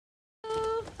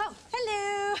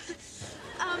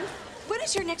when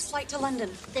is your next flight to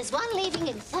London? There's one leaving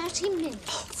in 30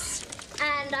 minutes.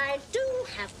 And I do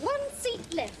have one seat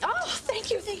left. Oh,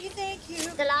 thank you.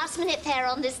 The last minute fare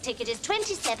on this ticket is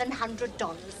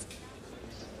 $2,700.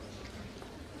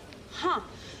 Huh.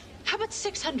 How about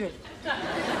 600?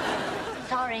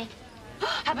 Sorry.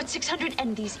 How about 600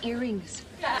 and these earrings?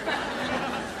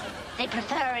 They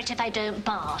prefer it if I don't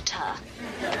barter.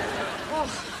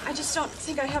 Oh, I just don't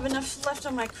think I have enough left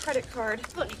on my credit card.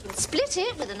 Well, you can split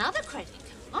it with another credit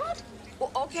card.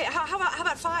 Well, okay, how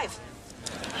about 5?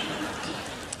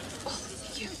 Oh,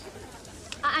 thank you.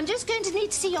 I'm just going to need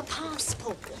to see your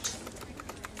passport.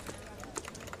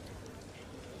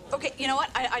 Okay, you know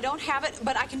what? I don't have it,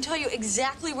 but I can tell you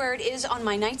exactly where it is on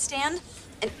my nightstand.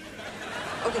 And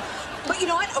okay, but you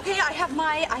know what? Okay, I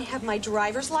have my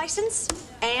driver's license,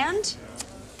 and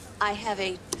I have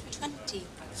a 20.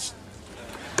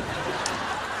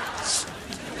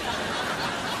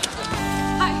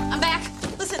 Hi, I'm back.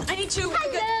 Listen, I need to.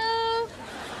 Hello.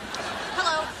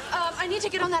 Hello. I need to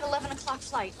get on that 11 o'clock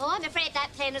flight. Oh, I'm afraid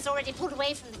that plane has already pulled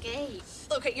away from the gate.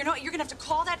 Okay, you know what? You're gonna have to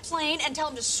call that plane and tell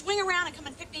them to swing around and come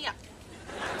and pick me up.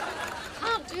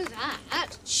 Can't do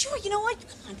that. Sure, you know what?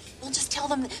 Come on. We'll just tell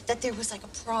them that there was like a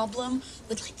problem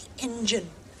with like the engine.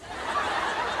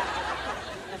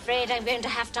 I'm afraid I'm going to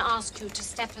have to ask you to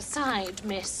step aside,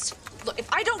 miss. Look,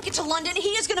 if I don't get to London, he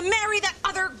is gonna marry that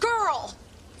other girl.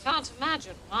 Can't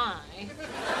imagine why.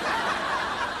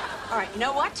 All right, you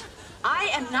know what?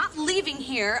 I am not leaving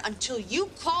here until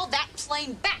you call that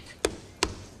plane back.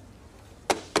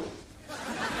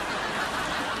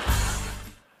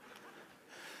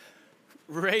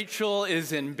 Rachel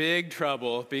is in big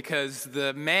trouble because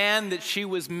the man that she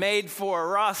was made for,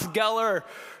 Ross Geller,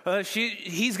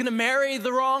 he's going to marry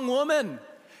the wrong woman.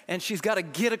 And she's got to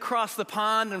get across the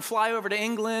pond and fly over to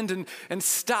England and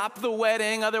stop the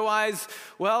wedding. Otherwise,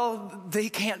 well, they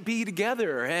can't be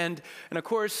together. And of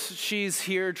course, she's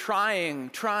here trying,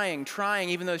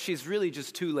 even though she's really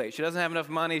just too late. She doesn't have enough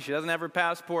money. She doesn't have her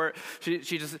passport.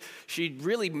 She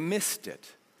really missed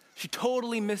it. She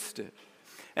totally missed it.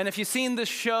 And if you've seen the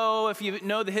show, if you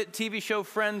know the hit TV show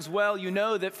Friends well, you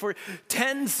know that for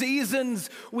 10 seasons,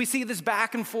 we see this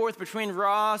back and forth between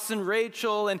Ross and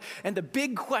Rachel. And the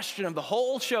big question of the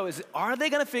whole show is, are they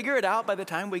going to figure it out by the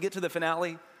time we get to the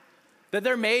finale? That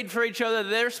they're made for each other, that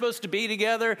they're supposed to be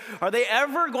together? Are they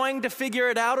ever going to figure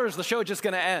it out, or is the show just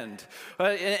going to end?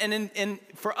 And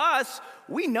for us,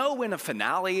 we know when a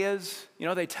finale is. You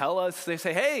know, they tell us, they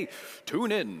say, hey,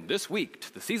 tune in this week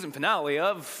to the season finale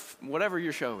of whatever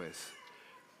your show is.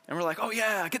 And we're like, oh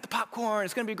yeah, get the popcorn,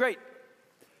 it's going to be great.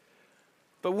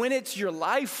 But when it's your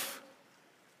life,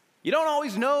 you don't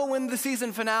always know when the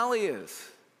season finale is.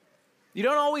 You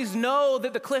don't always know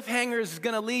that the cliffhanger is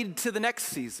going to lead to the next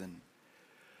season.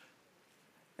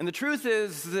 And the truth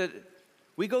is that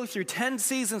we go through 10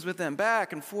 seasons with them,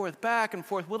 back and forth, back and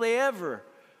forth. Will they ever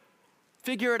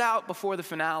figure it out before the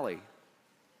finale?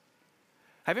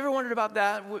 Have you ever wondered about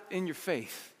that in your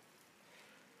faith?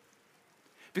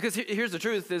 Because here's the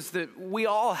truth, is that we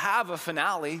all have a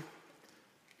finale.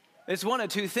 It's one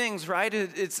of two things, right?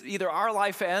 It's either our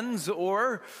life ends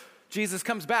or Jesus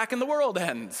comes back and the world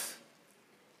ends.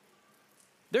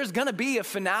 There's going to be a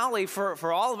finale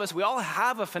for all of us. We all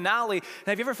have a finale. And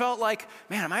have you ever felt like,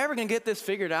 man, am I ever going to get this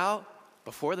figured out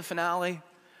before the finale?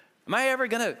 Am I ever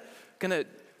going to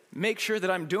make sure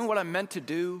that I'm doing what I'm meant to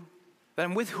do, that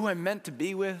I'm with who I'm meant to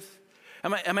be with?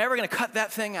 Am I ever going to cut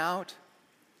that thing out?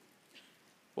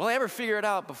 Will I ever figure it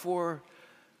out before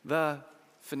the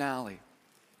finale?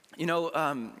 You know,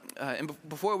 and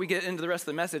before we get into the rest of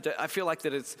the message, I feel like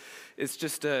that it's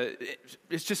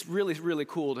just really, really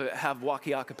cool to have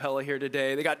Waukee Acapella here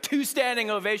today. They got 2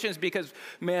 standing ovations because,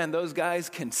 man, those guys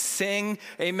can sing.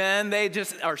 Amen. They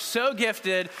just are so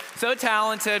gifted, so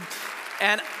talented.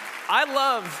 And I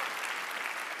love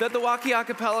that the Waukee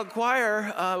Acapella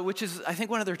Choir, which is, I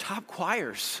think, one of their top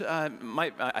choirs.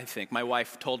 I think my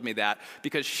wife told me that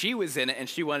because she was in it and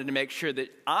she wanted to make sure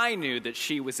that I knew that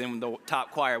she was in the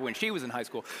top choir when she was in high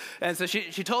school. And so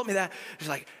she told me that. She's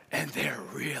like, and they're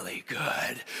really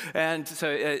good. And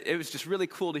so it was just really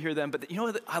cool to hear them. But you know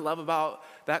what I love about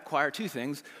that choir? 2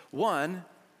 things. One,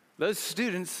 those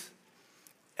students,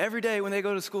 every day when they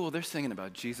go to school, they're singing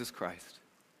about Jesus Christ.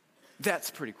 That's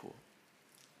pretty cool.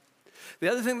 The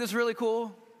other thing that's really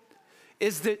cool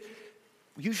is that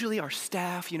usually our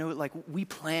staff, you know, like we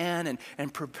plan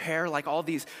and prepare like all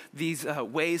these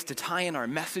ways to tie in our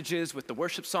messages with the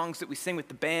worship songs that we sing with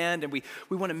the band, and we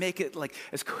want to make it like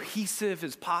as cohesive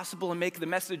as possible and make the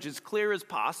message as clear as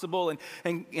possible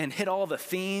and hit all the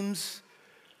themes.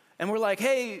 And we're like,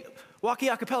 hey, Walkie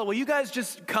a cappella, will you guys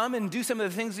just come and do some of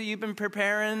the things that you've been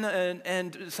preparing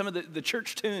and some of the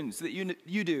church tunes that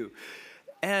you do?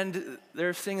 And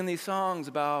they're singing these songs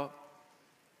about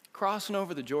crossing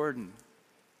over the Jordan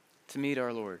to meet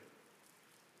our Lord.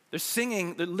 They're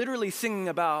literally singing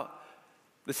about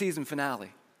the season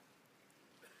finale.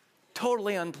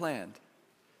 Totally unplanned.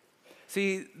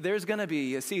 See, there's going to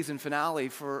be a season finale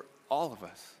for all of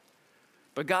us,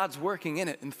 but God's working in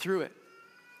it and through it.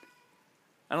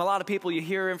 And a lot of people, you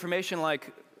hear information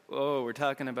like, oh, we're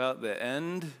talking about the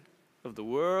end of the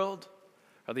world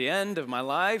or the end of my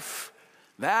life.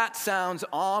 That sounds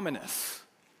ominous.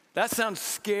 That sounds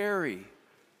scary.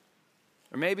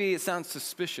 Or maybe it sounds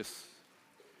suspicious.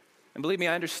 And believe me,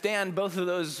 I understand both of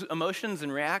those emotions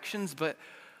and reactions, but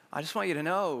I just want you to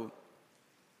know,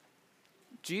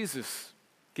 Jesus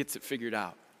gets it figured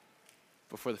out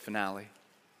before the finale.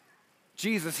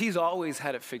 Jesus, he's always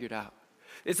had it figured out.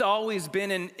 It's always been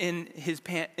in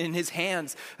his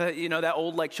hands. That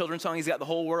old children's song, he's got the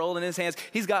whole world in his hands.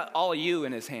 He's got all of you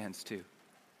in his hands too.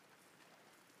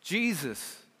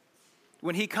 Jesus,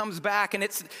 when he comes back, and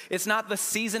it's not the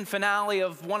season finale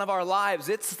of one of our lives,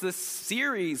 it's the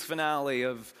series finale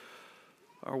of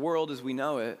our world as we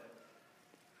know it.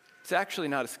 It's actually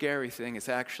not a scary thing. It's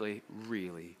actually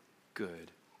really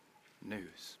good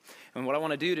news. And what I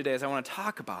want to do today is I want to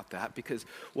talk about that, because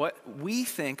what we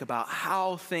think about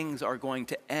how things are going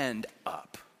to end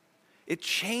up, it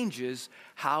changes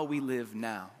how we live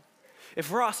now.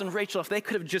 If Ross and Rachel, if they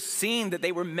could have just seen that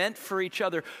they were meant for each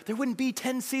other, there wouldn't be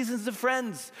 10 seasons of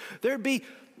Friends. There'd be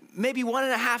maybe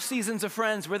 1.5 seasons of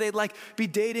Friends where they'd be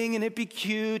dating and it'd be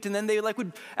cute, and then they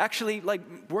would actually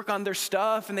work on their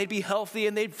stuff, and they'd be healthy,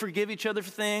 and they'd forgive each other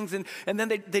for things, and then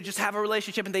they'd just have a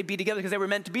relationship, and they'd be together because they were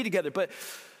meant to be together. But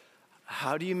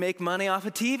how do you make money off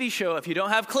a TV show if you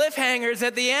don't have cliffhangers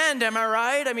at the end? Am I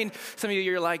right? I mean, some of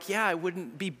you are like, yeah, I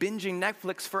wouldn't be binging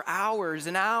Netflix for hours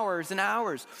and hours and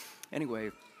hours.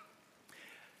 Anyway,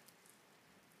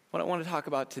 what I want to talk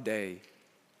about today,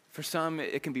 for some,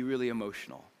 it can be really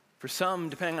emotional. For some,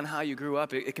 depending on how you grew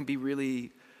up, it can be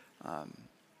really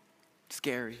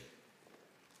scary.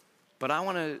 But I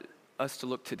want us to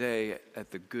look today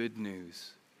at the good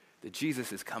news that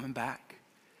Jesus is coming back,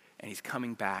 and he's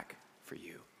coming back for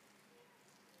you.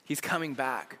 He's coming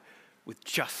back with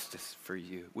justice for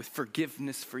you, with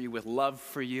forgiveness for you, with love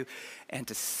for you, and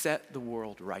to set the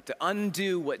world right, to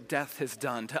undo what death has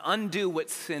done, to undo what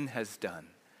sin has done.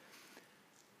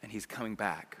 And he's coming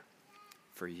back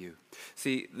for you.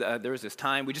 See, there was this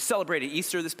time, we just celebrated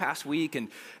Easter this past week, and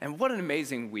what an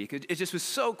amazing week. It just was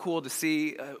so cool to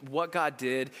see what God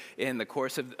did in the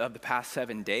course of the past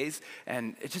 7 days,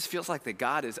 and it just feels like that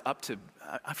God is up to,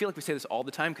 I feel like we say this all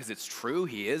the time because it's true,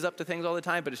 he is up to things all the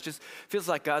time, but it just feels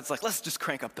like God's like, let's just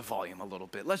crank up the volume a little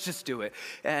bit, let's just do it,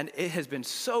 and it has been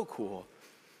so cool.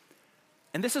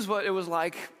 And this is what it was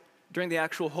like during the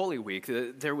actual Holy Week.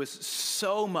 There was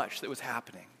so much that was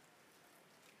happening.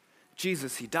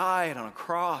 Jesus, he died on a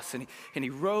cross, and he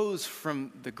rose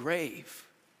from the grave.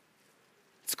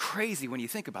 It's crazy when you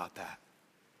think about that.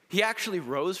 He actually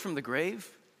rose from the grave.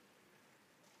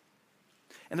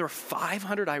 And there were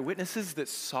 500 eyewitnesses that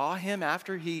saw him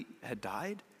after he had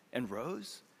died and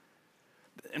rose.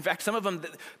 In fact, some of them,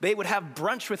 they would have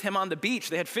brunch with him on the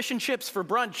beach. They had fish and chips for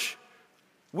brunch.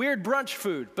 Weird brunch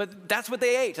food, but that's what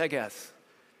they ate, I guess.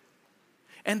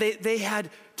 And they had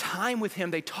time with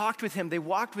him, they talked with him, they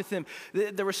walked with him.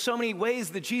 There were so many ways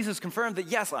that Jesus confirmed that,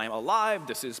 yes, I'm alive,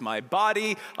 this is my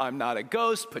body, I'm not a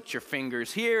ghost, put your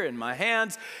fingers here in my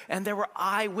hands. And there were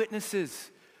eyewitnesses.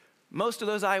 Most of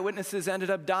those eyewitnesses ended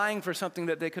up dying for something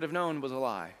that they could have known was a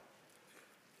lie.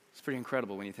 It's pretty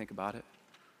incredible when you think about it.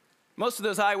 Most of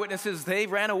those eyewitnesses, they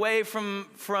ran away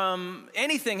from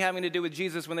anything having to do with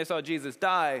Jesus when they saw Jesus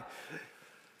die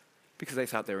because they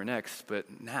thought they were next.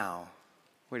 But now,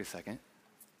 wait a second.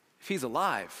 If he's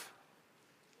alive,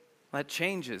 that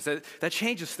changes. That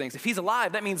changes things. If he's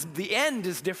alive, that means the end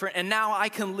is different, and now I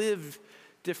can live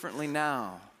differently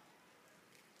now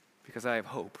because I have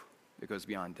hope that goes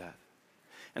beyond death.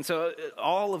 And so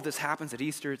all of this happens at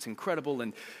Easter. It's incredible.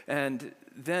 And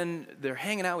then they're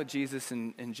hanging out with Jesus,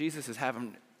 and Jesus is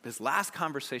having his last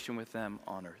conversation with them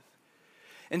on earth.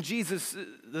 And Jesus,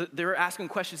 they're asking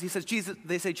questions.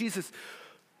 They say, Jesus,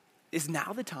 is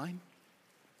now the time?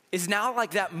 Is now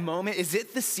like that moment? Is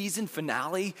it the season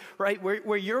finale, right?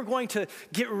 Where you're going to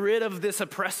get rid of this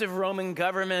oppressive Roman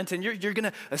government, and you're going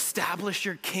to establish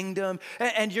your kingdom,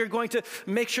 and you're going to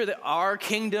make sure that our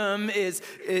kingdom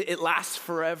it lasts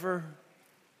forever?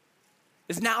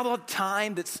 Is now the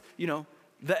time that's,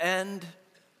 the end?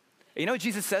 You know what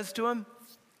Jesus says to him?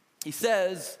 He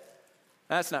says,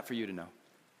 that's not for you to know.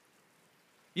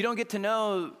 You don't get to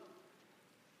know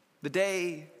the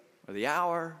day or the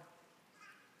hour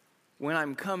when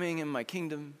I'm coming in my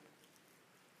kingdom.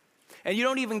 And you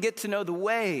don't even get to know the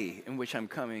way in which I'm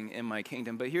coming in my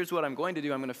kingdom. But here's what I'm going to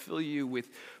do. I'm going to fill you with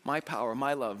my power,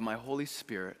 my love, my Holy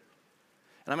Spirit.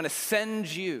 And I'm going to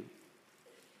send you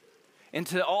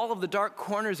into all of the dark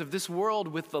corners of this world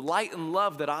with the light and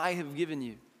love that I have given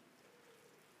you.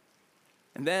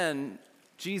 And then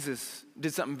Jesus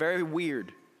did something very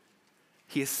weird.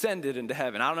 He ascended into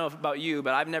heaven. I don't know about you,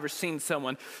 but I've never seen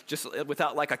someone just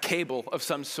without like a cable of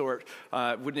some sort.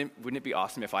 Wouldn't it be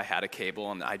awesome if I had a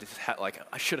cable and I just had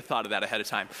I should have thought of that ahead of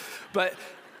time. But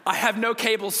I have no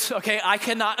cables, okay? I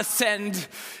cannot ascend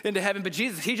into heaven. But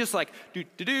Jesus, he just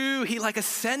he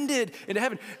ascended into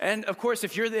heaven. And of course,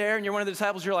 if you're there and you're one of the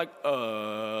disciples, you're like,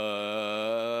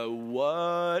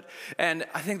 what? And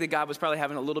I think that God was probably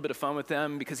having a little bit of fun with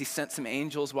them because he sent some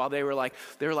angels while they were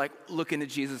looking at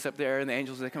Jesus up there, and the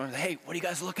angels, they come up and say, hey, what are you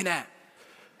guys looking at?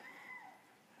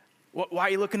 Why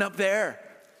are you looking up there?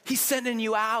 He's sending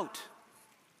you out.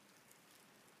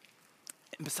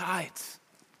 And besides,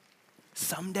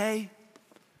 someday,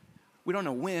 we don't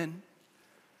know when,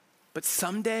 but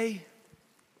someday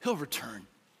he'll return.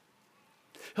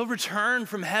 He'll return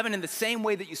from heaven in the same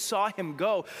way that you saw him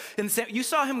go. You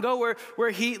saw him go where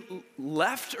he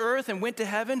left earth and went to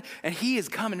heaven, and he is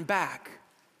coming back.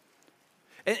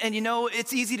 And you know,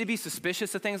 it's easy to be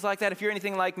suspicious of things like that. If you're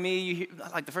anything like me,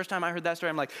 like the first time I heard that story,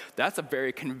 I'm like, that's a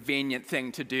very convenient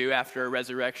thing to do after a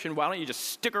resurrection. Why don't you just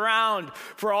stick around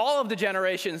for all of the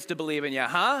generations to believe in you,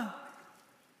 huh?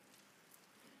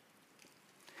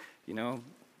 You know,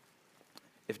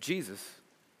 if Jesus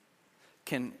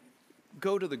can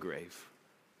go to the grave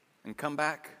and come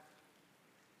back,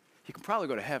 he can probably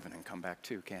go to heaven and come back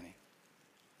too, can't he?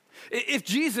 If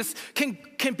Jesus can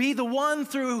be the one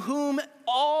through whom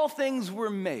all things were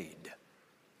made,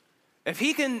 if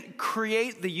he can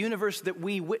create the universe that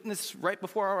we witness right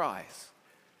before our eyes,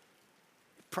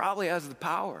 he probably has the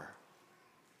power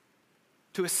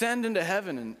to ascend into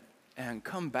heaven and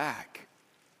come back.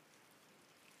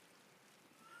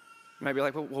 You might be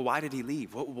like, well, why did he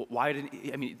leave? Why didn't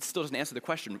he? I mean, it still doesn't answer the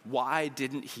question. Why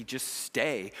didn't he just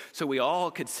stay so we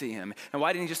all could see him? And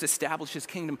why didn't he just establish his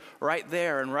kingdom right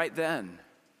there and right then?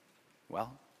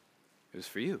 Well, it was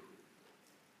for you.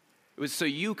 It was so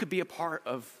you could be a part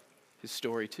of his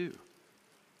story too.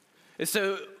 And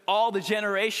so all the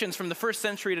generations from the first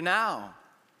century to now,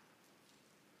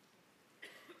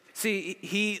 see,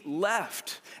 he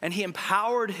left and he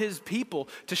empowered his people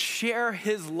to share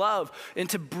his love and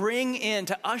to bring in,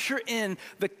 to usher in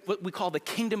what we call the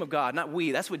kingdom of God. Not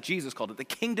we, that's what Jesus called it, the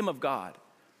kingdom of God.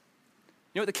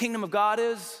 You know what the kingdom of God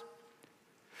is?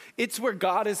 It's where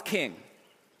God is king.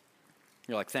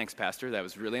 You're like, thanks, Pastor, that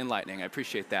was really enlightening. I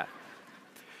appreciate that.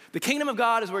 The kingdom of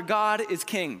God is where God is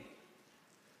king.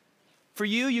 For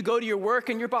you, you go to your work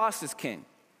and your boss is king.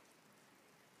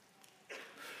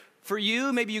 For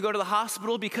you, maybe you go to the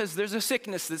hospital because there's a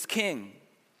sickness that's king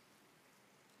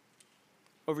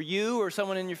over you or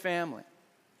someone in your family.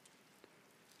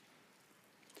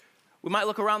 We might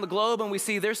look around the globe and we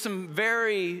see there's some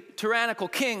very tyrannical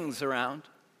kings around.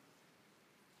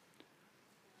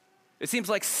 It seems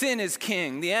like sin is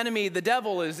king. The enemy, the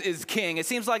devil is king. It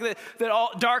seems like that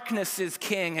all darkness is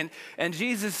king. And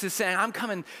Jesus is saying, I'm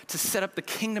coming to set up the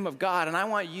kingdom of God, and I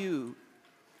want you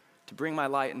to bring my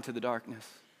light into the darkness.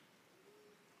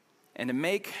 And to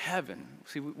make heaven,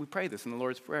 see, we pray this in the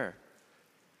Lord's Prayer,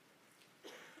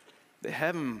 that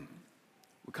heaven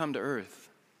would come to earth.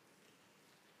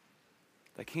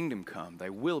 Thy kingdom come, thy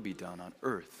will be done on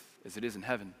earth as it is in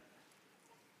heaven.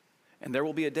 And there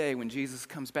will be a day when Jesus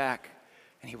comes back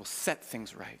and he will set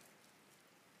things right.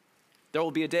 There will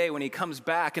be a day when he comes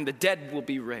back and the dead will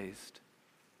be raised.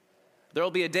 There will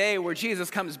be a day where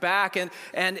Jesus comes back and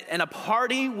a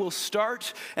party will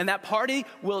start, and that party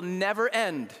will never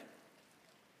end.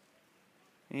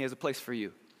 And he has a place for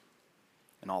you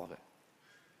in all of it.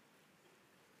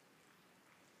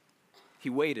 He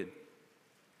waited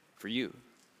for you,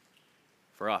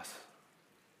 for us.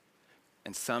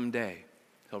 And someday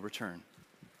he'll return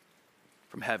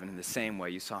from heaven in the same way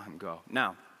you saw him go.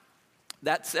 Now,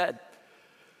 that said,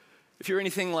 if you're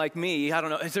anything like me, I don't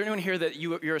know, is there anyone here that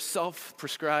you're a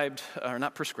self-prescribed, or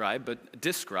not prescribed, but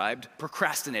described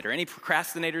procrastinator? Any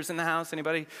procrastinators in the house?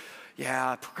 Anybody?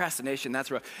 Yeah, procrastination, that's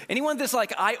rough. Anyone that's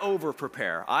like, I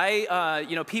over-prepare.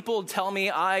 People tell me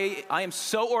I am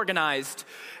so organized,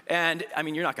 and I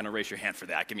mean, you're not gonna raise your hand for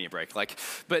that, give me a break.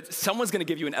 But someone's gonna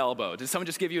give you an elbow. Did someone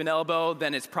just give you an elbow?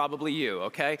 Then it's probably you,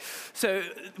 okay? So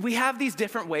we have these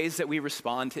different ways that we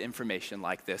respond to information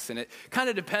like this, and it kind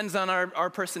of depends on our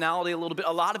personality a little bit.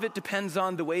 A lot of it depends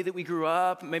on the way that we grew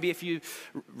up. Maybe if you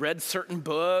read certain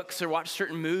books or watched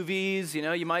certain movies,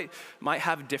 you might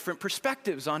have different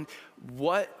perspectives on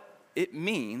what it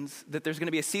means that there's going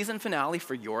to be a season finale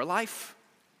for your life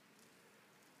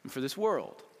and for this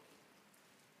world.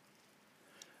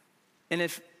 And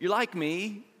if you're like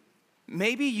me,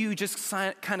 maybe you just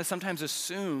kind of sometimes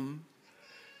assume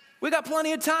we got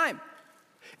plenty of time.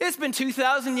 It's been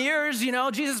 2,000 years,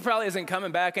 Jesus probably isn't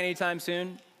coming back anytime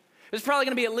soon. There's probably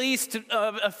going to be at least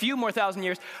a few more thousand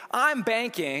years. I'm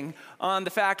banking on the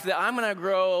fact that I'm going to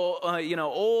grow,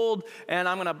 old, and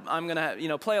I'm going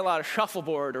to, play a lot of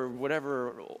shuffleboard or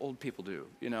whatever old people do.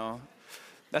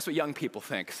 That's what young people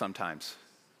think sometimes.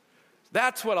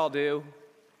 That's what I'll do.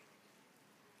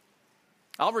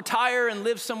 I'll retire and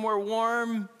live somewhere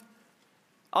warm.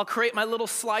 I'll create my little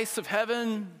slice of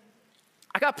heaven.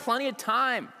 I got plenty of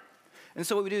time. And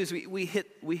so what we do is we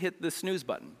hit the snooze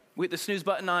button. We hit the snooze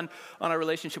button on our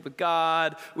relationship with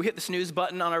God. We hit the snooze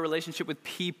button on our relationship with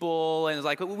people. And it's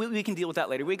like, we can deal with that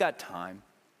later. We got time.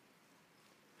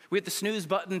 We hit the snooze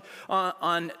button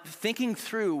on thinking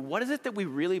through what is it that we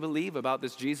really believe about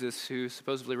this Jesus who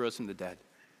supposedly rose from the dead.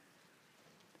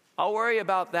 I'll worry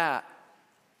about that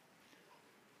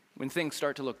when things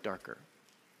start to look darker.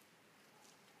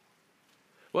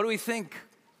 What do we think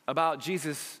about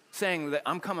Jesus saying that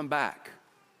I'm coming back?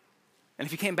 And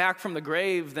if he came back from the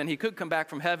grave, then he could come back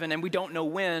from heaven, and we don't know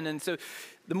when. And so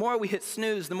the more we hit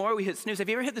snooze, the more we hit snooze. Have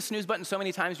you ever hit the snooze button so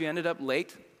many times you ended up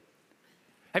late?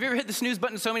 Have you ever hit the snooze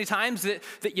button so many times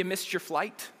that you missed your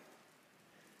flight?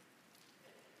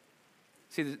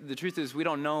 See, the truth is we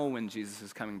don't know when Jesus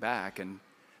is coming back, and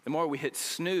the more we hit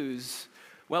snooze,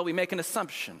 well, we make an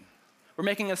assumption. We're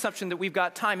making an assumption that we've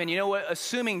got time, and you know what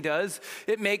assuming does?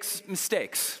 It makes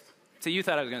mistakes. So you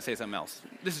thought I was going to say something else.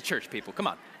 This is church, people. Come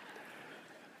on.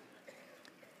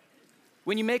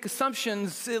 When you make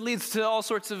assumptions, it leads to all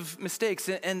sorts of mistakes.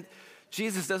 And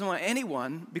Jesus doesn't want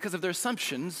anyone, because of their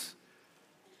assumptions,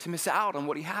 to miss out on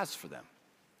what he has for them.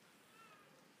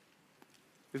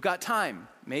 We've got time,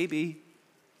 maybe.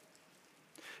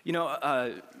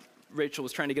 Rachel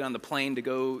was trying to get on the plane to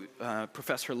go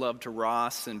profess her love to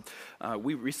Ross, and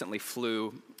we recently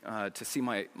flew to see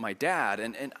my dad.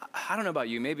 And I don't know about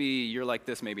you, maybe you're like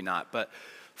this, maybe not, but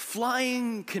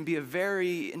flying can be a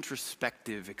very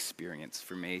introspective experience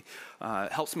for me.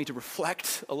 It helps me to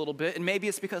reflect a little bit, and maybe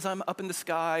it's because I'm up in the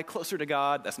sky, closer to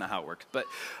God. That's not how it works, but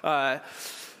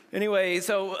anyway,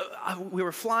 so we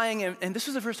were flying, and this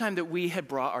was the first time that we had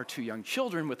brought our two young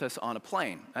children with us on a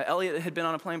plane. Elliot had been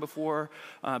on a plane before,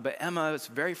 but Emma, it's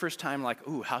the very first time,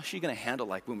 how's she going to handle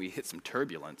when we hit some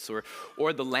turbulence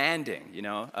or the landing,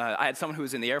 I had someone who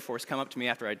was in the Air Force come up to me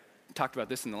after I talked about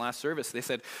this in the last service. They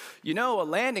said, a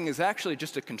landing is actually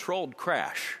just a controlled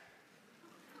crash.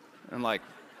 And I'm like,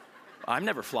 I'm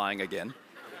never flying again.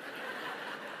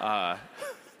 And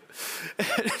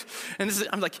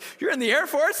I'm like, you're in the Air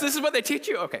Force? This is what they teach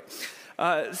you? Okay.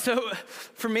 So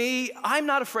for me, I'm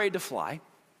not afraid to fly.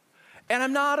 And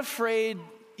I'm not afraid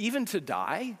even to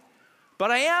die.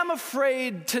 But I am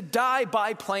afraid to die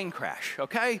by plane crash,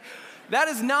 okay? That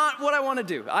is not what I want to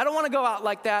do. I don't want to go out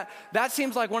like that. That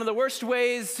seems like one of the worst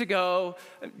ways to go.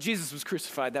 Jesus was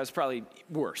crucified. That was probably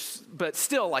worse. But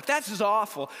still, that's just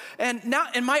awful. And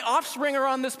my offspring are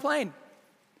on this plane.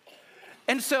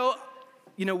 And so,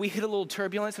 we hit a little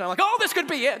turbulence, and I'm like, oh, this could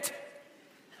be it.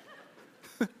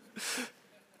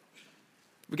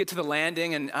 We get to the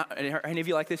landing, and are any of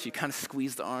you like this? You kind of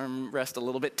squeeze the armrest a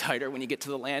little bit tighter when you get to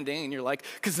the landing, and you're like,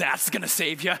 because that's going to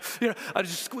save you. I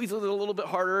just squeeze it a little bit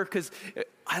harder because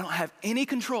I don't have any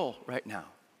control right now.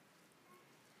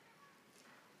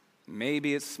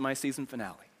 Maybe it's my season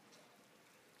finale.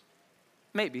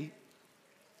 Maybe.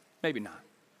 Maybe not.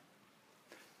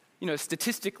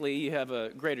 Statistically, you have a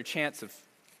greater chance of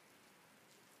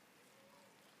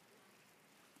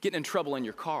getting in trouble in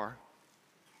your car.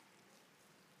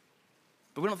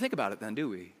 But we don't think about it then, do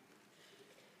we?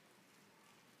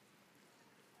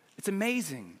 It's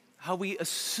amazing how we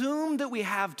assume that we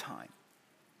have time.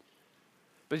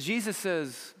 But Jesus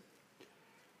says,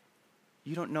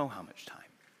 you don't know how much time.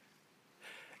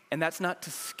 And that's not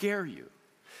to scare you.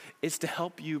 It's to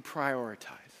help you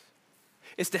prioritize.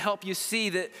 It's to help you see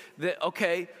that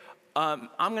okay, I'm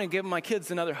going to give my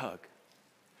kids another hug.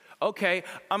 Okay,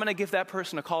 I'm going to give that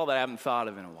person a call that I haven't thought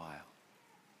of in a while.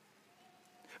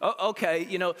 Okay,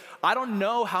 I don't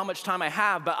know how much time I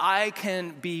have, but I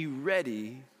can be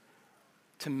ready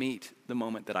to meet the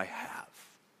moment that I have.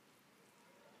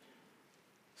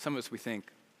 Some of us, we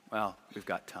think, well, we've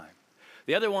got time.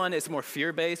 The other one is more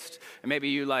fear-based, and maybe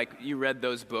you read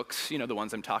those books, the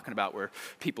ones I'm talking about where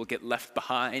people get left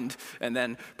behind, and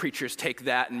then preachers take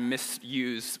that and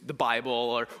misuse the Bible,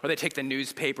 or they take the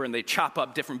newspaper and they chop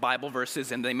up different Bible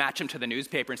verses and they match them to the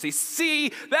newspaper and say,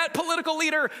 see, that political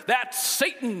leader, that's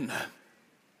Satan.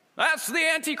 That's the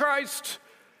Antichrist.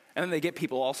 And then they get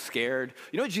people all scared.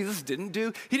 You know what Jesus didn't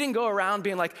do? He didn't go around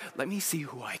being like, let me see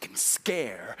who I can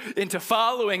scare into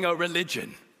following a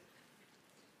religion.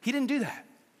 He didn't do that.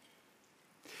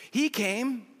 He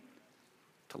came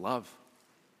to love.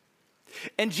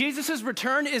 And Jesus'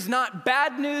 return is not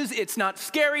bad news, it's not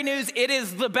scary news, it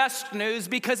is the best news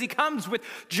because he comes with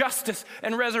justice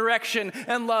and resurrection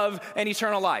and love and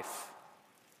eternal life.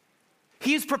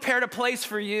 He's prepared a place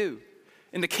for you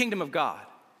in the kingdom of God.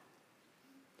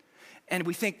 And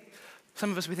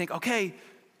some of us think, okay,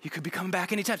 he could be coming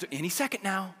back anytime, so any second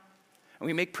now. And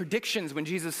we make predictions when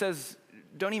Jesus says,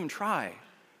 don't even try.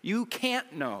 You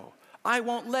can't know. I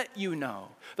won't let you know.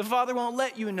 The Father won't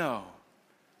let you know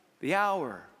the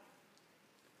hour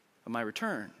of my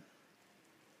return.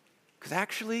 Because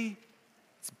actually,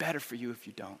 it's better for you if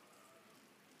you don't.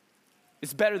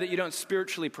 It's better that you don't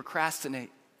spiritually procrastinate.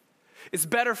 It's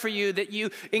better for you that you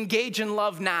engage in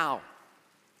love now.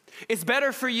 It's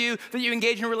better for you that you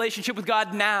engage in a relationship with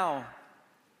God now.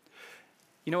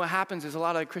 You know what happens is a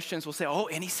lot of Christians will say, oh,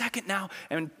 any second now.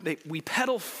 And we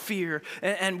peddle fear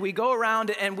and we go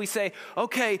around and we say,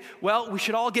 okay, well, we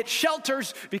should all get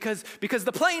shelters because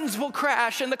the planes will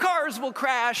crash and the cars will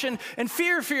crash and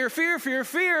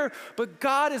fear. But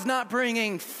God is not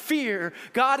bringing fear.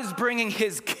 God is bringing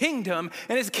his kingdom.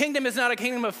 And his kingdom is not a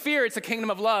kingdom of fear. It's a kingdom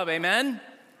of love. Amen?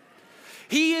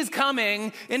 He is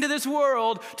coming into this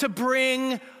world to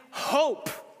bring hope.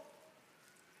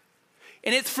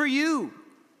 And it's for you.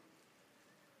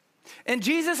 And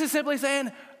Jesus is simply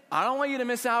saying, I don't want you to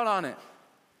miss out on it.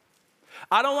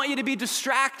 I don't want you to be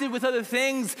distracted with other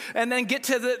things and then get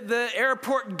to the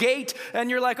airport gate and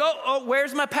you're like, oh,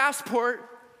 where's my passport?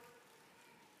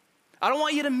 I don't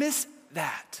want you to miss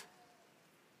that.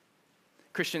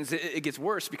 Christians, it gets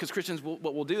worse because Christians,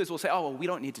 what we'll do is we'll say, oh, well, we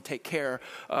don't need to take care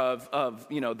of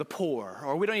the poor,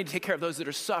 or we don't need to take care of those that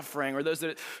are suffering, or those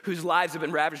whose lives have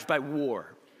been ravaged by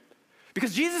war.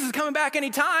 Because Jesus is coming back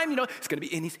anytime, it's going to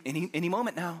be any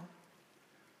moment now.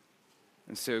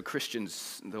 And so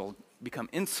Christians, they'll become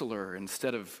insular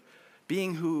instead of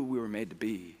being who we were made to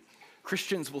be.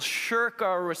 Christians will shirk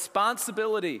our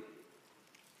responsibility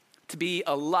to be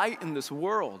a light in this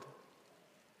world.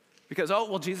 Because,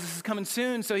 Jesus is coming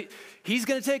soon, so he's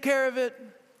going to take care of it.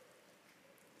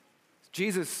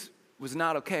 Jesus was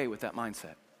not okay with that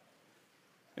mindset.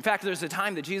 In fact, there's a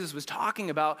time that Jesus was talking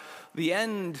about the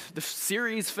end, the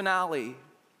series finale.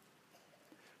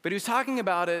 But he was talking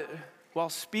about it while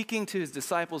speaking to his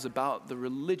disciples about the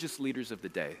religious leaders of the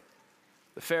day.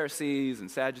 The Pharisees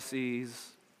and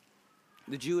Sadducees,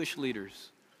 the Jewish leaders.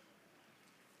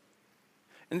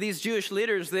 And these Jewish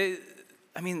leaders, the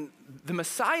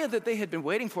Messiah that they had been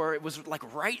waiting for, it was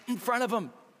like right in front of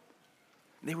them.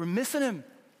 They were missing him.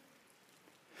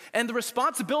 And the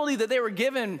responsibility that they were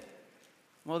given,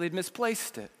 well, they'd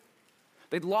misplaced it.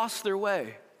 They'd lost their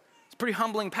way. It's a pretty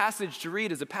humbling passage to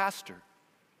read as a pastor.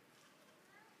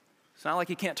 It's not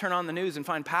like you can't turn on the news and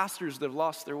find pastors that have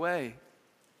lost their way.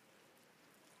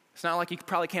 It's not like you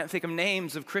probably can't think of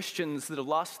names of Christians that have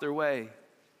lost their way.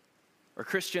 Or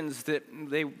Christians that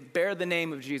they bear the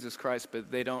name of Jesus Christ,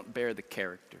 but they don't bear the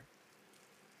character.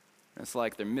 And it's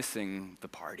like they're missing the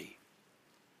party.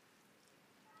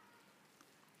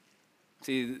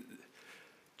 See,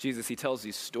 Jesus, he tells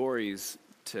these stories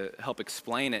to help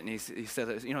explain it, and he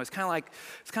says, it's kind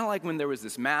of like when there was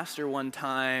this master one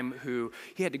time who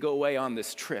he had to go away on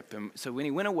this trip, and so when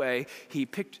he went away, he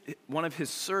picked one of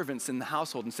his servants in the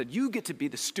household and said, "You get to be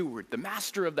the steward, the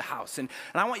master of the house, and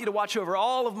I want you to watch over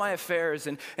all of my affairs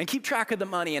and keep track of the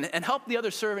money and help the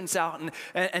other servants out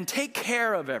and take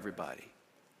care of everybody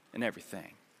and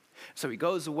everything." So he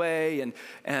goes away,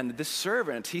 and this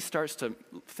servant, he starts to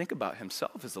think about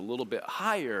himself as a little bit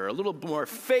higher, a little more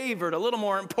favored, a little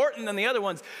more important than the other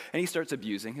ones, and he starts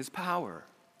abusing his power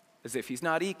as if he's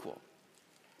not equal.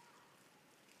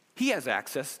 He has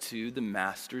access to the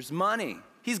master's money.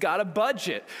 He's got a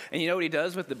budget, and you know what he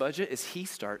does with the budget is he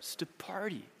starts to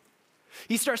party.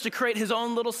 He starts to create his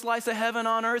own little slice of heaven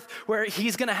on earth where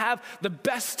he's going to have the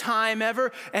best time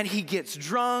ever, and he gets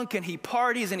drunk and he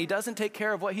parties and he doesn't take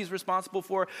care of what he's responsible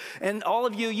for. And all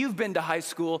of you, you've been to high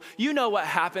school. You know what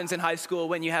happens in high school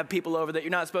when you have people over that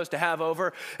you're not supposed to have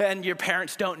over and your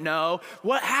parents don't know.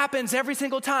 What happens every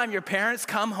single time your parents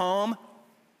come home?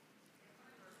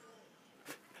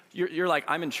 You're like,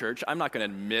 I'm in church. I'm not going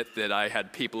to admit that I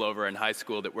had people over in high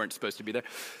school that weren't supposed to be there.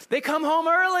 They come home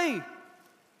early.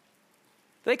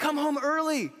 They come home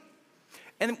early.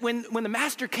 And when the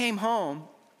master came home,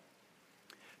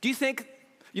 do you think,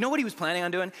 you know what he was planning on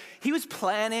doing? He was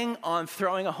planning on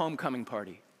throwing a homecoming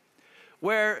party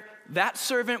where that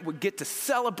servant would get to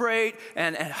celebrate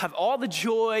and have all the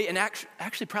joy and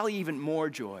actually probably even more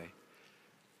joy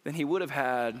than he would have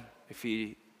had if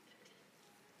he,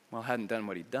 hadn't done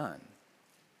what he'd done.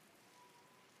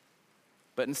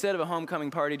 But instead of a homecoming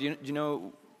party, do you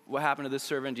know what happened to this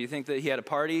servant? Do you think that he had a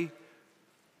party?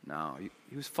 No,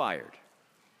 he was fired.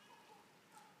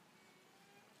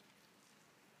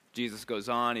 Jesus goes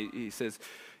on, he says,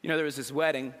 there was this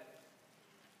wedding,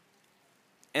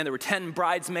 and there were 10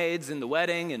 bridesmaids in the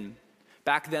wedding, and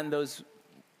back then those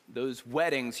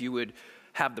weddings, you would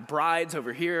have the brides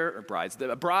over here,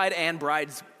 the bride and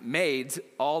bridesmaids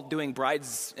all doing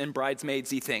brides and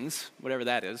bridesmaids-y things, whatever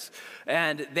that is,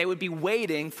 and they would be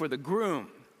waiting for the groom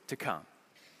to come.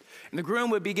 And the groom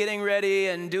would be getting ready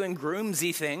and doing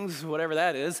groomsy things, whatever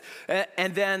that is.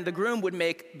 And then the groom would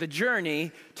make the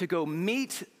journey to go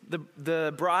meet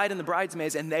the bride and the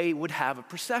bridesmaids, and they would have a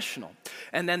processional.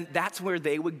 And then that's where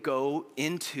they would go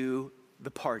into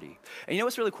the party. And you know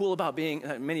what's really cool about being,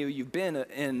 many of you, you've been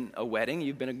in a wedding,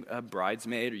 you've been a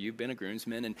bridesmaid, or you've been a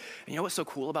groomsman. And you know what's so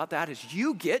cool about that is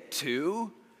you get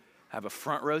to have a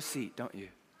front row seat, don't you?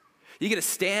 You get to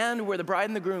stand where the bride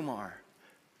and the groom are.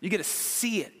 You get to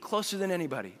see it closer than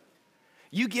anybody.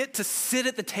 You get to sit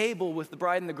at the table with the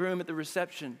bride and the groom at the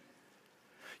reception.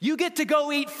 You get to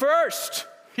go eat first.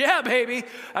 Yeah, baby.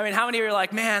 I mean, how many of you are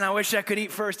like, man, I wish I could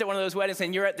eat first at one of those weddings,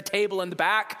 and you're at the table in the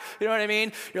back? You know what I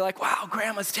mean? You're like, wow,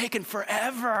 grandma's taking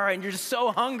forever, and you're just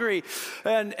so hungry.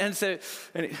 And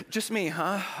just me,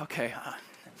 huh? Okay.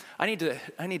 I need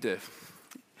to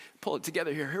pull it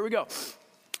together here. Here we go.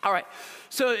 All right,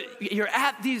 so you're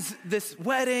at this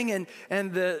wedding,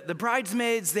 and the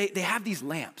bridesmaids, they have these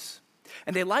lamps.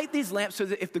 And they light these lamps so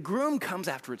that if the groom comes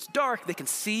after it's dark, he can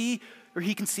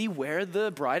see where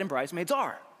the bride and bridesmaids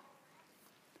are.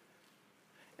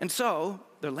 And so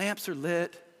their lamps are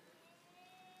lit.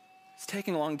 It's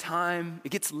taking a long time. It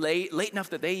gets late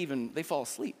enough that they fall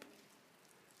asleep,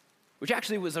 which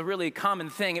actually was a really common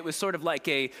thing. It was sort of like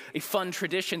a fun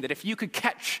tradition that if you could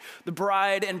catch the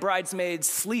bride and bridesmaids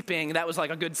sleeping, that was like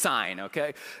a good sign,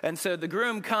 okay? And so the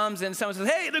groom comes and someone says,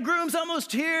 hey, the groom's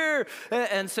almost here.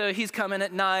 And so he's coming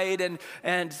at night.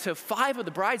 And so 5 of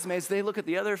the bridesmaids, they look at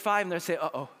the other 5 and they say,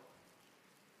 uh-oh,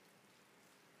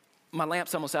 my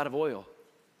lamp's almost out of oil.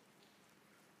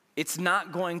 It's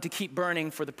not going to keep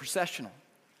burning for the processional.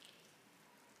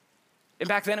 And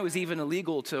back then it was even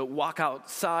illegal to walk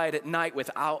outside at night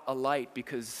without a light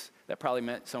because that probably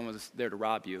meant someone was there to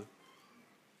rob you.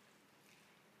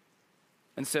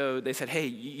 And so they said, hey,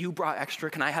 you brought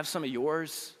extra. Can I have some of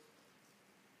yours?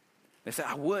 They said,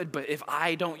 I would, but if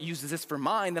I don't use this for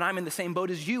mine, then I'm in the same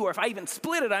boat as you. Or if I even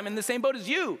split it, I'm in the same boat as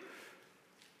you.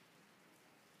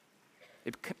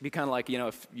 It'd be kind of like,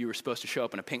 if you were supposed to show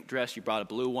up in a pink dress, you brought a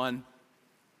blue one.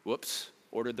 Whoops,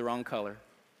 ordered the wrong color.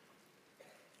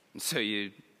 And so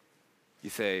you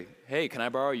say, hey, can I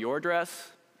borrow your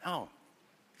dress? No,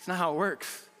 it's not how it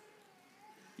works.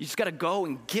 You just got to go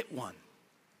and get one.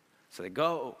 So they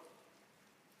go.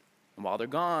 And while they're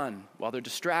gone, while they're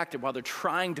distracted, while they're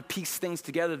trying to piece things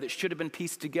together that should have been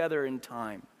pieced together in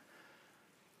time,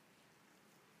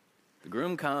 the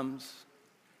groom comes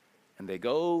and they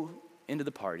go into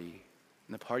the party.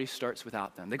 And the party starts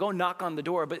without them. They go knock on the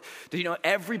door, but do you know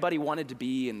everybody wanted to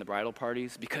be in the bridal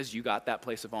parties because you got that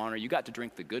place of honor. You got to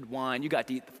drink the good wine. You got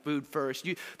to eat the food first.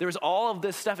 There was all of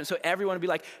this stuff, and so everyone would be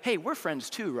like, hey, we're friends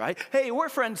too, right? Hey, we're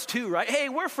friends too, right? Hey,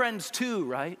 we're friends too,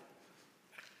 right?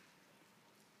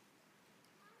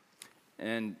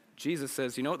 And Jesus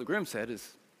says, you know what the groom said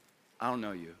is, I don't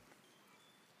know you.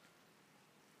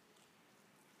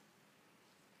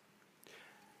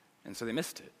 And so they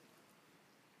missed it.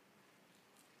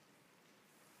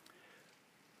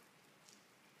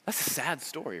 That's a sad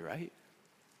story, right?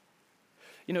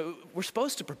 We're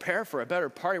supposed to prepare for a better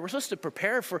party. We're supposed to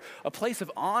prepare for a place of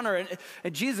honor.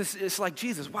 And Jesus, it's like,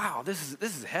 Jesus, wow, this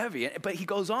is heavy. But he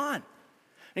goes on. And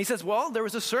he says, well, there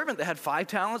was a servant that had 5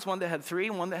 talents, one that had 3,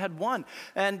 and one that had 1.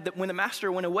 And when the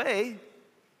master went away,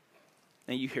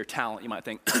 And you hear talent, you might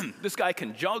think, this guy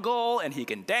can juggle and he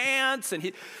can dance.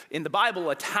 And in the Bible,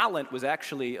 a talent was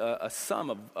actually a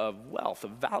sum of wealth,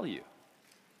 of value.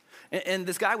 And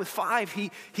this guy with 5,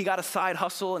 he got a side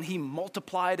hustle and he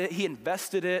multiplied it, he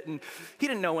invested it, and he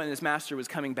didn't know when his master was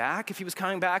coming back. If he was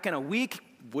coming back in a week,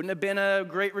 wouldn't have been a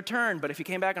great return, but if he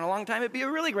came back in a long time, it'd be a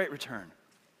really great return.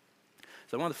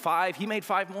 So the one with 5, he made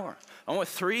 5 more. The one with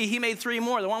 3, he made 3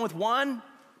 more. The one with 1,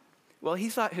 well, he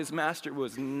thought his master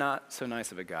was not so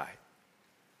nice of a guy.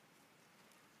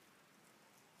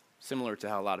 Similar to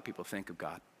how a lot of people think of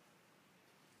God.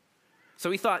 So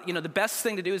he thought, the best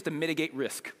thing to do is to mitigate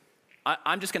risk.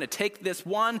 I'm just going to take this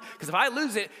one, because if I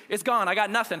lose it, it's gone. I got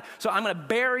nothing. So I'm going to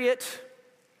bury it,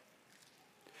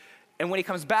 and when he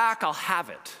comes back, I'll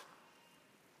have it.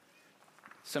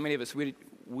 So many of us,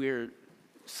 we're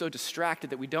so distracted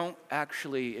that we don't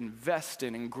actually invest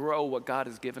in and grow what God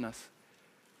has given us.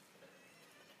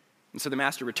 And so the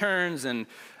master returns, and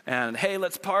hey,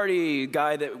 let's party,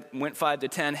 guy that went 5 to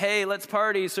 10. Hey, let's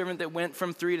party, servant that went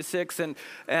from 3 to 6.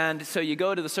 And so you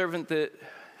go to the servant that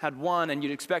had 1, and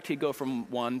you'd expect he'd go from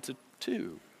 1 to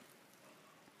 2.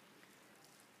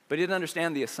 But he didn't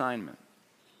understand the assignment.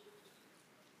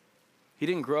 He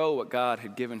didn't grow what God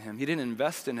had given him. He didn't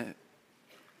invest in it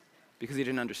because he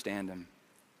didn't understand him.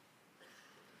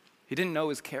 He didn't know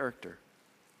his character.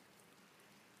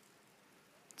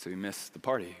 So he missed the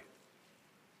party.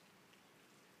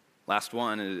 Last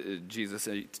one, Jesus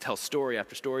tells story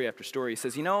after story after story. He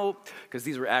says, because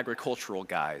these were agricultural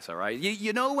guys, all right?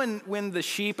 You know when the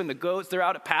sheep and the goats, they're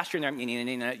out at pasture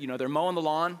and they're mowing the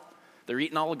lawn, they're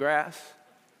eating all the grass.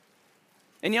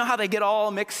 And you know how they get all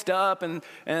mixed up and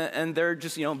they're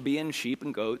just, being sheep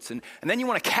and goats. And then you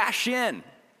want to cash in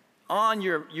on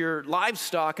your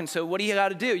livestock. And so what do you got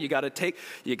to do? You got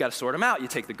to sort them out. You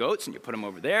take the goats and you put them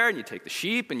over there, and you take the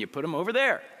sheep and you put them over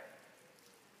there.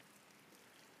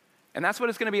 And that's what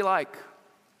it's going to be like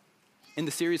in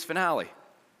the series finale.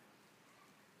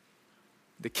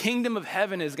 The kingdom of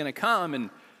heaven is going to come, and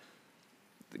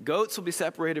the goats will be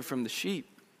separated from the sheep.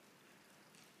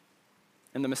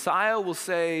 And the Messiah will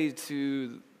say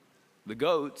to the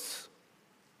goats,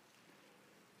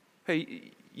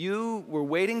 hey, you were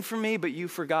waiting for me, but you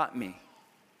forgot me.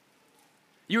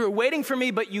 You were waiting for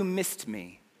me, but you missed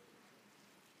me.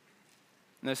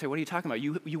 And they say, what are you talking about?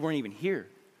 You weren't even here.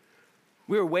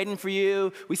 We were waiting for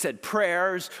you. We said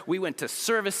prayers. We went to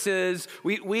services.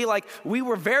 We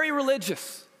were very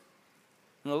religious.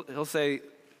 And he'll say,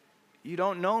 you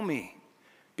don't know me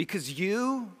because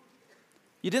you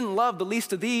didn't love the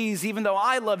least of these, even though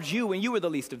I loved you when you were the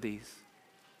least of these.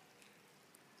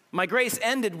 My grace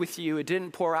ended with you. It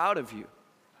didn't pour out of you.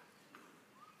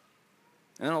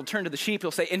 And then he'll turn to the sheep.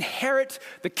 He'll say, inherit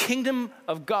the kingdom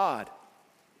of God,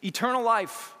 eternal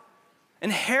life.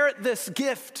 Inherit this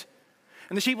gift.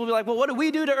 And the sheep will be like, well, what do we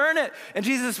do to earn it? And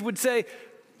Jesus would say,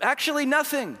 actually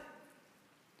nothing.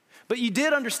 But you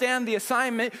did understand the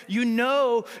assignment. You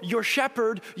know your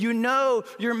shepherd. You know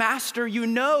your master. You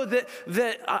know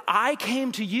that I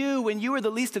came to you when you were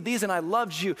the least of these and I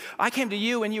loved you. I came to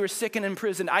you when you were sick and in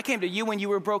prison. I came to you when you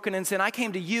were broken in sin. I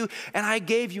came to you and I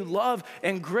gave you love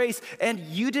and grace. And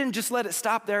you didn't just let it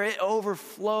stop there. It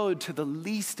overflowed to the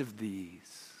least of these.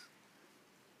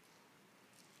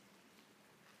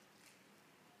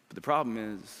 But the problem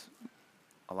is,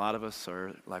 a lot of us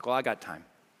are like, well, I got time.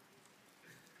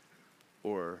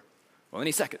 Or, well,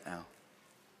 any second now.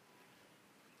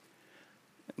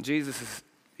 And Jesus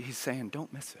he's saying,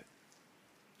 don't miss it.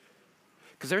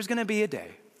 Because there's going to be a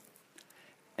day,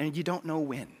 and you don't know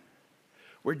when,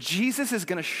 where Jesus is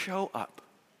going to show up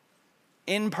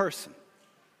in person.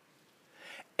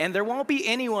 And there won't be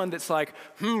anyone that's like,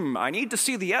 I need to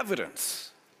see the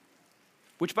evidence.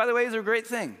 Which, by the way, is a great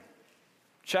thing.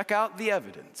 Check out the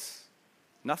evidence.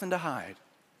 Nothing to hide.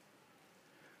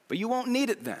 But you won't need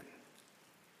it then.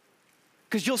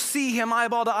 Because you'll see him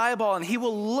eyeball to eyeball, and he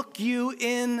will look you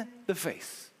in the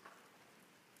face.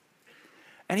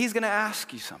 And he's going to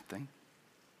ask you something.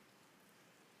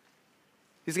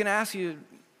 He's going to ask you,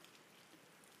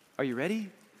 are you ready?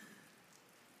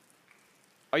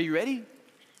 Are you ready?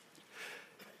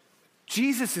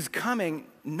 Jesus is coming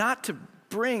not to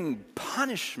bring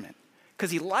punishment,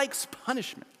 because he likes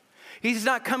punishment. He's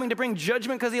not coming to bring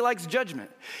judgment because he likes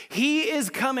judgment. He is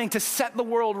coming to set the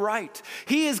world right.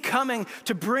 He is coming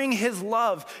to bring his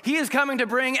love. He is coming to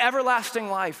bring everlasting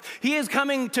life. He is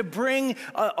coming to bring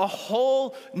a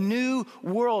whole new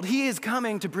world. He is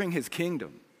coming to bring his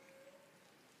kingdom.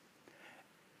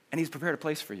 And he's prepared a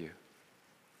place for you.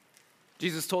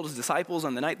 Jesus told his disciples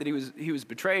on the night that he was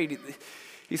betrayed,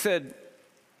 he said,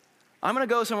 I'm going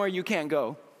to go somewhere you can't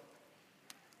go.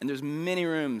 and there's many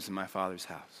rooms in my Father's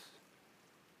house.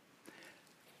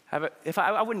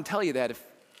 I wouldn't tell you that if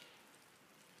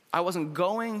I wasn't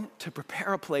going to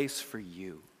prepare a place for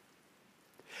you.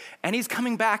 And he's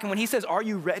coming back, and when he says, are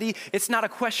you ready? It's not a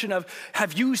question of,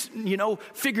 have you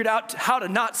figured out how to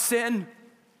not sin?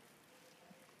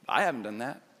 I haven't done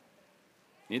that.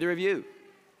 Neither have you.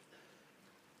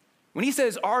 When he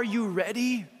says, are you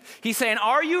ready? He's saying,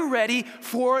 are you ready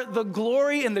for the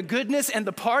glory and the goodness and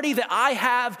the party that I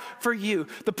have for you?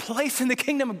 The place in the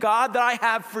kingdom of God that I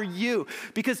have for you.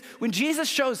 Because when Jesus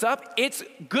shows up, it's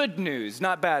good news,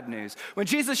 not bad news. When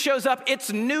Jesus shows up, it's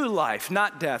new life,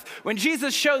 not death. When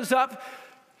Jesus shows up,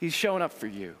 he's showing up for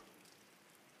you.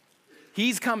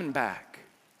 He's coming back.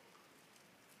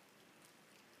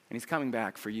 And he's coming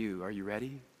back for you. Are you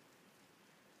ready?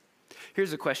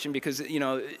 Here's a question, because,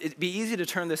 it'd be easy to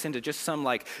turn this into just some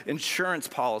like insurance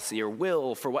policy or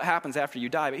will for what happens after you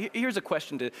die. But here's a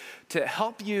question to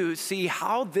help you see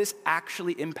how this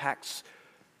actually impacts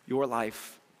your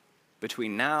life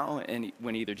between now and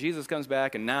when either Jesus comes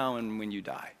back and now and when you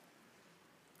die.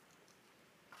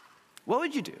 What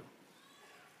would you do?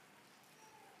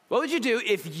 What would you do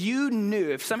if you knew,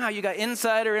 if somehow you got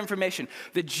insider information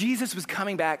that Jesus was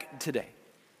coming back today?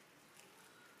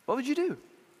 What would you do?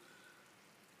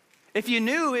 If you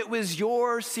knew it was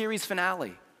your series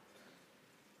finale,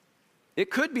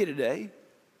 it could be today.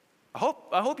 I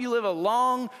hope you live a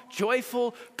long,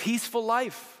 joyful, peaceful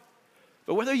life.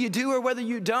 But whether you do or whether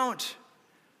you don't,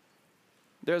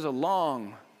 there's a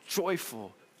long,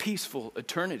 joyful, peaceful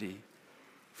eternity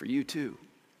for you too.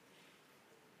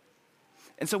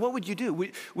 And so what would you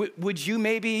do? Would you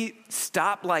maybe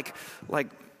stop like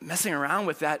messing around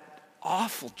with that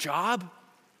awful job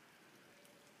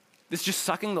that's just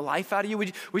sucking the life out of you?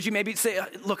 Would you maybe say,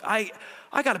 look, I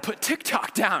got to put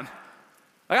TikTok down.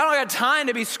 I don't got time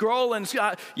to be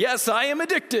scrolling. Yes, I am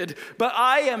addicted, but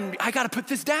I got to put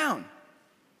this down.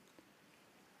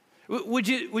 Would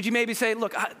you maybe say,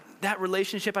 look, that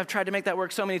relationship, I've tried to make that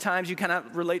work so many times, you kind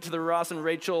of relate to the Ross and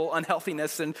Rachel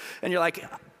unhealthiness, and you're like,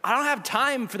 I don't have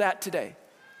time for that today.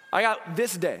 I got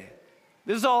this day.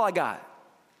 This is all I got.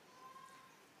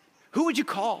 Who would you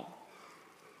call?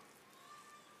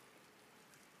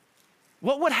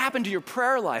 What would happen to your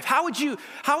prayer life? How would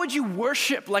you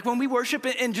worship? Like when we worship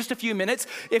in just a few minutes,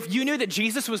 if you knew that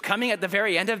Jesus was coming at the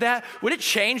very end of that, would it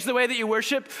change the way that you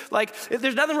worship? Like,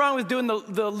 there's nothing wrong with doing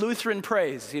the Lutheran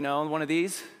praise, one of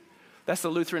these. That's the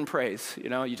Lutheran praise,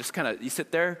 you just you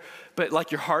sit there, but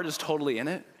like your heart is totally in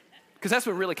it, because that's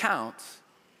what really counts.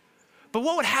 But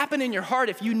what would happen in your heart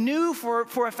if you knew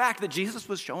for a fact that Jesus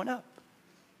was showing up?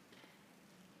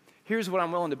 Here's what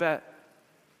I'm willing to bet.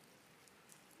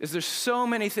 Is there's so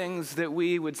many things that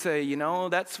we would say,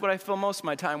 that's what I fill most of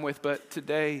my time with, but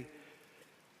today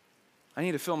I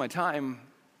need to fill my time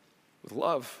with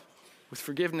love, with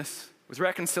forgiveness, with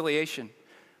reconciliation,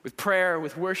 with prayer,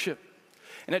 with worship.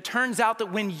 And it turns out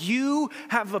that when you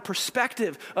have a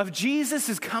perspective of Jesus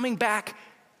is coming back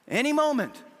any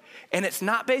moment, and it's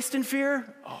not based in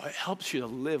fear, it helps you to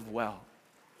live well.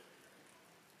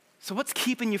 So what's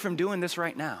keeping you from doing this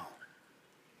right now?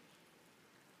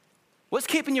 What's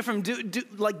keeping you from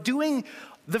doing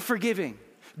the forgiving,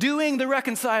 doing the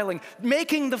reconciling,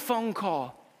 making the phone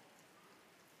call,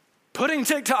 putting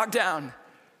TikTok down?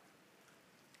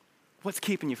 What's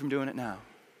keeping you from doing it now?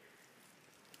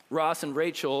 Ross and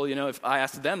Rachel, if I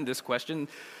asked them this question,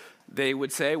 they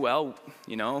would say, well,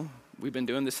 we've been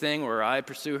doing this thing where I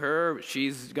pursue her,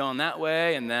 she's going that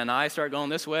way, and then I start going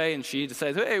this way, and she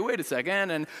decides, hey, wait a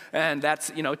second, and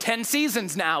that's, 10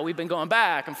 seasons now we've been going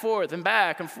back and forth, and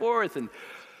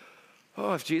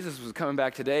if Jesus was coming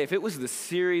back today, if it was the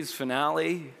series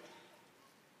finale,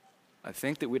 I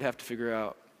think that we'd have to figure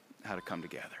out how to come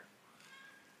together.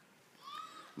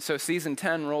 And so season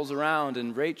 10 rolls around,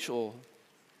 and Rachel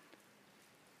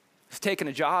has taken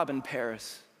a job in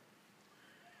Paris.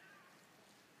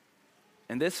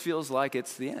 And this feels like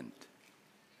it's the end.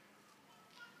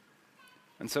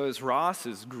 And so as Ross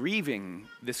is grieving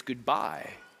this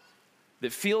goodbye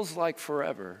that feels like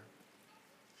forever,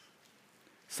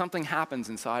 something happens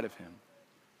inside of him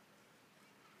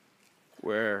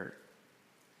where,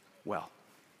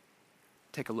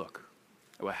 take a look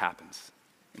at what happens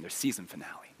in their season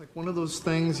finale. Like one of those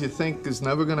things you think is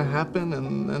never going to happen,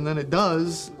 and then it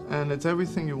does, and it's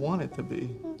everything you want it to be.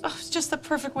 Oh, it's just the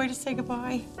perfect way to say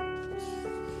goodbye.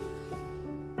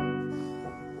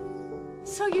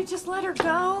 So you just let her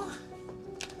go?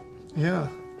 Yeah.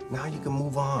 Now you can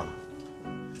move on.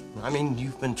 I mean,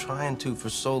 you've been trying to for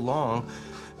so long.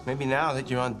 Maybe now that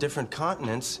you're on different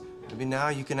continents, maybe now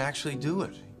you can actually do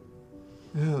it.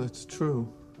 Yeah, that's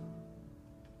true.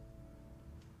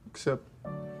 Except,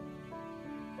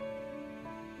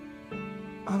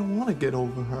 I don't want to get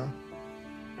over her.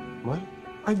 What?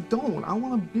 I don't. I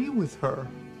want to be with her.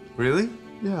 Really?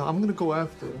 Yeah, I'm gonna go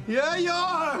after her. Yeah, you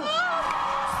are!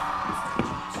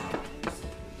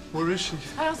 Where is she?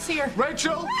 I don't see her.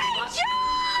 Rachel!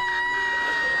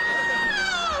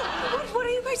 What are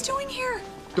you guys doing here?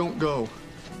 Don't go.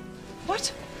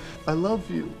 What? I love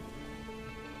you.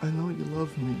 I know you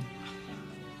love me.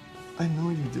 I know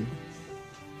you do.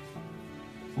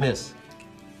 Miss.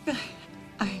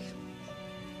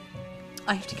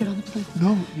 I have to get on the plane.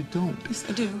 No, you don't. Yes,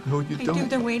 I do. No, you I don't. do.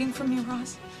 They're waiting for me,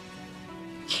 Ross.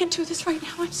 I can't do this right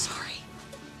now. I'm sorry.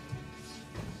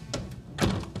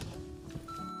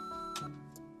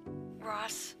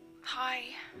 Ross, hi.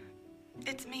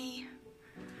 It's me.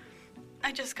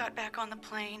 I just got back on the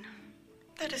plane.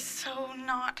 That is so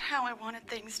not how I wanted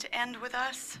things to end with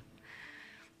us.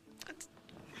 It's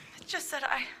just that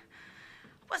I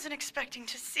wasn't expecting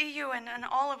to see you, and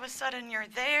all of a sudden you're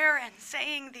there and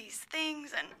saying these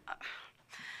things, and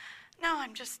now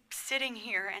I'm just sitting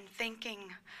here and thinking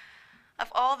of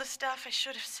all the stuff I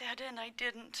should have said and I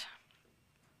didn't.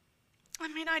 I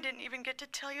mean, I didn't even get to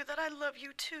tell you that I love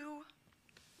you too.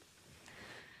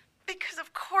 Because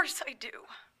of course I do.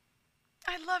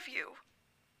 I love you.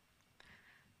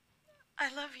 I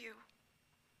love you.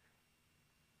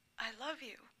 I love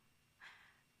you.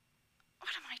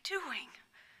 What am I doing?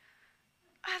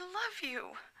 I love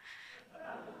you.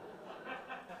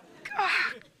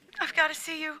 I've got to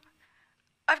see you.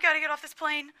 I've got to get off this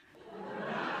plane.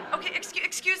 Okay,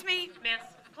 excuse me. Miss,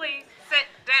 please sit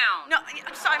down. No,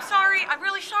 I'm sorry. I'm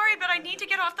really sorry, but I need to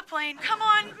get off the plane. Come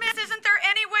on, miss, isn't there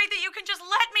any way that you can just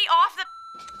let me off the...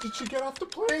 Did you get off the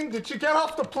plane? Did you get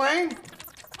off the plane?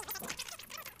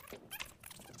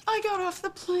 I got off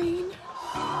the plane.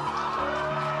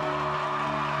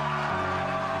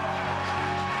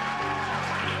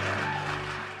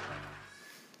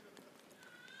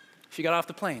 She got off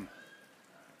the plane.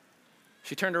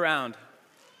 She turned around.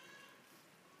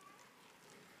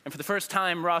 And for the first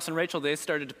time, Ross and Rachel, they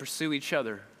started to pursue each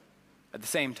other at the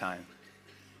same time.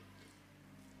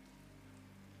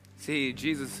 See,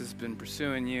 Jesus has been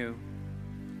pursuing you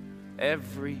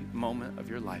every moment of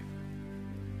your life.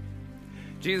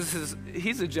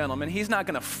 He's a gentleman. He's not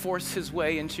going to force his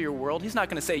way into your world. He's not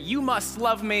going to say, you must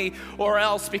love me or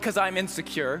else because I'm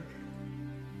insecure.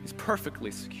 He's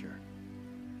perfectly secure.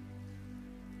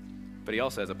 But he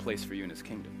also has a place for you in his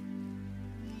kingdom.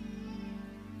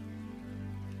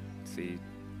 See,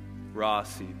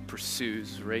 Ross, he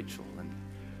pursues Rachel, and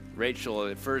Rachel,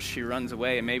 at first she runs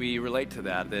away, and maybe you relate to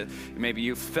that maybe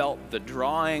you felt the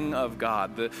drawing of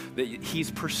God, that he's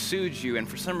pursued you, and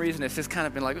for some reason it's just kind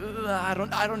of been like, I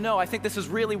don't know, I think this is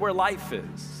really where life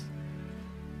is.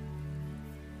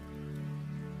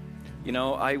 You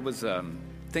know, I was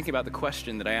thinking about the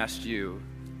question that I asked you.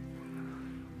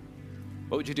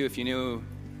 What would you do if you knew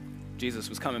Jesus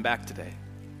was coming back today?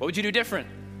 What would you do different?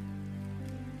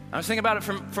 I was thinking about it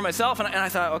for myself, and I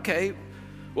thought, okay,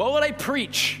 what would I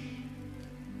preach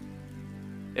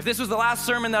if this was the last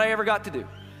sermon that I ever got to do?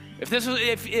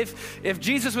 If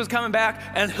Jesus was coming back,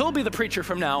 and he'll be the preacher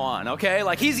from now on, okay?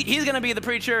 Like he's going to be the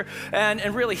preacher,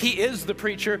 and really he is the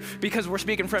preacher because we're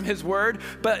speaking from his word,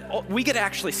 but we get to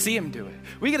actually see him do it.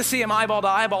 We get to see him eyeball to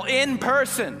eyeball in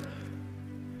person.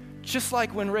 Just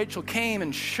like when Rachel came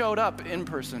and showed up in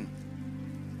person.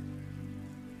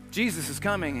 Jesus is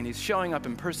coming and he's showing up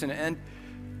in person, and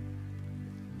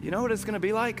you know what it's going to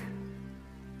be like?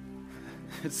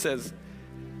 It says,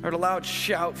 I heard a loud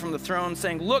shout from the throne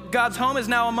saying, look, God's home is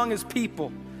now among his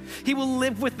people. He will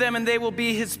live with them and they will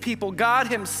be his people. God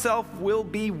himself will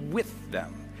be with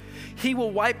them. He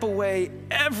will wipe away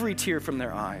every tear from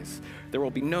their eyes. There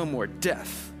will be no more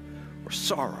death or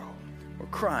sorrow or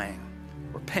crying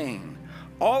or pain.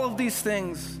 All of these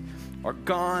things are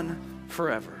gone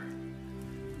forever.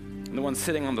 And the one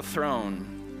sitting on the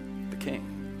throne, the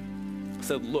king,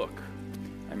 said, look,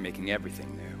 I'm making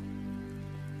everything new.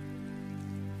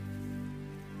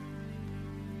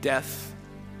 Death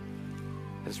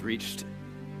has reached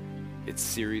its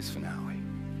series finale.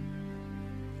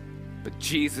 But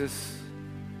Jesus,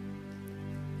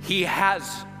 he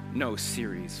has no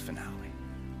series finale.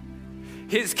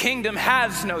 His kingdom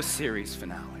has no series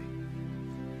finale.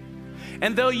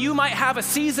 And though you might have a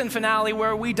season finale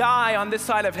where we die on this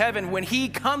side of heaven, when he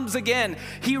comes again,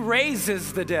 he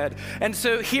raises the dead. And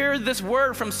so hear this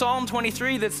word from Psalm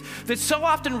 23 that's so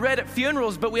often read at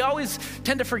funerals, but we always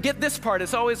tend to forget this part.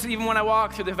 It's always, even when I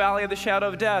walk through the valley of the shadow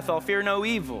of death, I'll fear no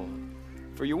evil,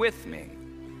 for you're with me.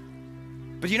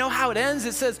 But you know how it ends?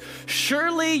 It says,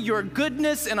 surely your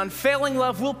goodness and unfailing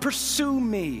love will pursue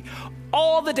me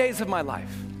all the days of my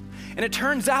life. And it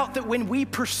turns out that when we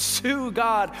pursue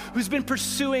God, who's been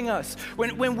pursuing us,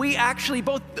 when we actually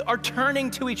both are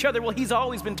turning to each other, well, he's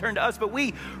always been turned to us, but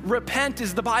we repent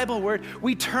is the Bible word.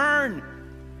 We turn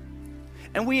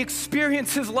and we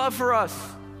experience his love for us.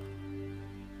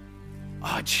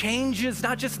 Oh, it changes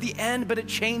not just the end, but it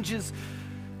changes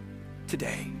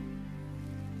today.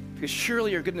 Because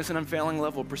surely your goodness and unfailing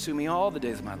love will pursue me all the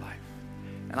days of my life.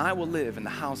 And I will live in the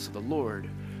house of the Lord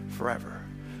forever.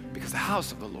 Because the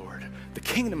house of the Lord, the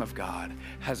kingdom of God,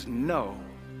 has no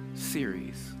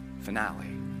series finale.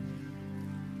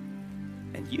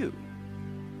 And you,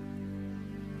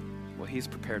 well, he's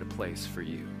prepared a place for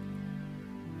you.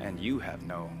 And you have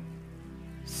no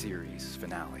series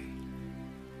finale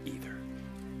either.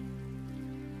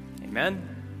 Amen?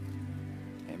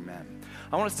 Amen.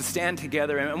 I want us to stand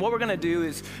together, and what we're going to do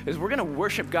is we're going to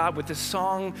worship God with this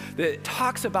song that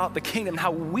talks about the kingdom,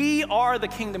 how we are the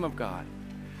kingdom of God.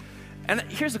 And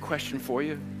here's a question for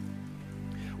you.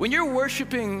 When you're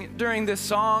worshiping during this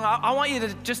song, I want you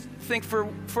to just think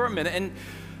for a minute, and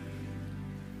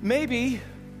maybe,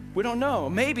 we don't know,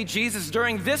 maybe Jesus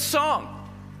during this song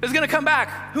is going to come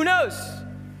back. Who knows?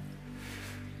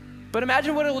 But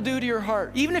imagine what it will do to your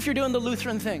heart, even if you're doing the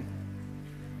Lutheran thing.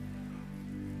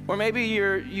 Or maybe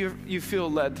you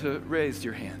feel led to raise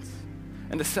your hands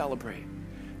and to celebrate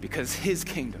because his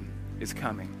kingdom is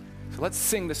coming. So let's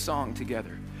sing the song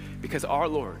together because our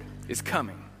Lord is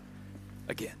coming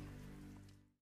again.